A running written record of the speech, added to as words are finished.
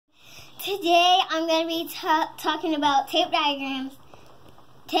Today I'm going to be talking about tape diagrams,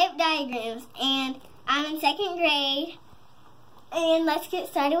 and I'm in 2nd grade, and let's get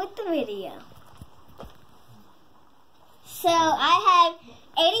started with the video. So I have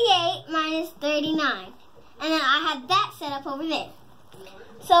 88 minus 39, and then I have that set up over there.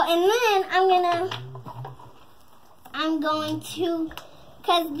 So, and then I'm going to,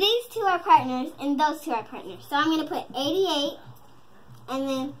 because these two are partners and those two are partners, so I'm going to put 88 and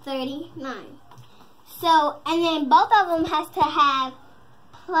then 39. So, and then both of them has to have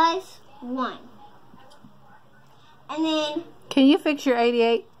 +1. And then... Can you fix your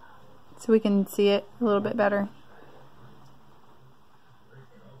 88 so we can see it a little bit better?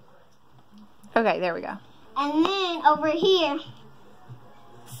 Okay, there we go. And then over here,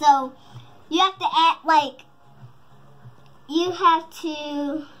 so you have to add, like, you have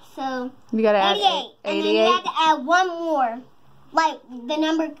to, so you gotta add 88. And then you have to add one more, like the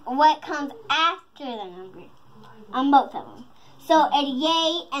number, what comes after the number on both of them. So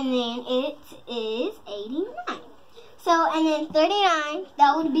 88, and then it is 89. So, and then 39,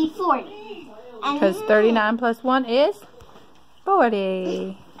 that would be 40. Because 39 plus 1 is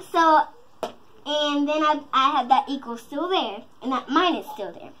 40. So, and then I have that equal still there, and that minus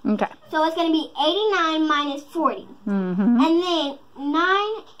still there. Okay. So it's going to be 89 minus 40. Mm-hmm. And then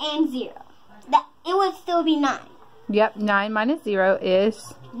 9 and 0. It would still be 9. Yep, 9 minus 0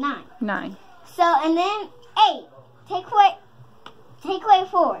 is 9. 9. So, and then 8. Take away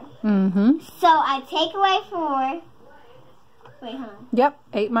 4. Mm-hmm. So I take away 4. Wait, hold on. Yep,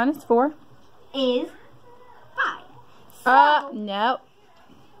 8 minus 4 is 5. So, no.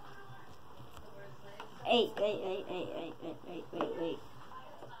 Wait.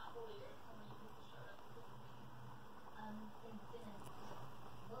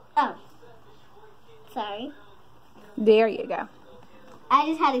 Oh. Sorry. There you go. I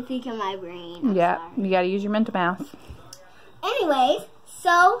just had to think in my brain. Yep, you gotta use your mental math. Anyways,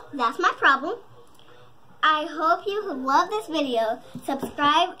 so that's my problem. I hope you love this video.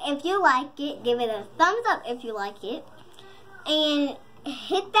 Subscribe if you like it. Give it a thumbs up if you like it. And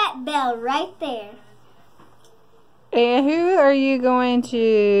hit that bell right there. And who are you going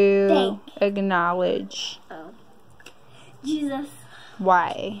to acknowledge? Oh, Jesus.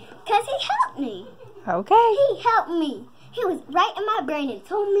 Why? Because he helped me. Okay. He helped me. He was right in my brain and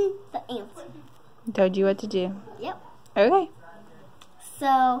told me the answer. Told you what to do. Yep. Okay.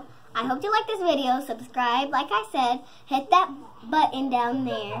 So, I hope you like this video. Subscribe, like I said. Hit that button down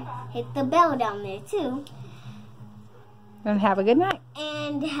there. Hit the bell down there, too. And have a good night.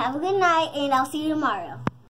 And have a good night, and I'll see you tomorrow.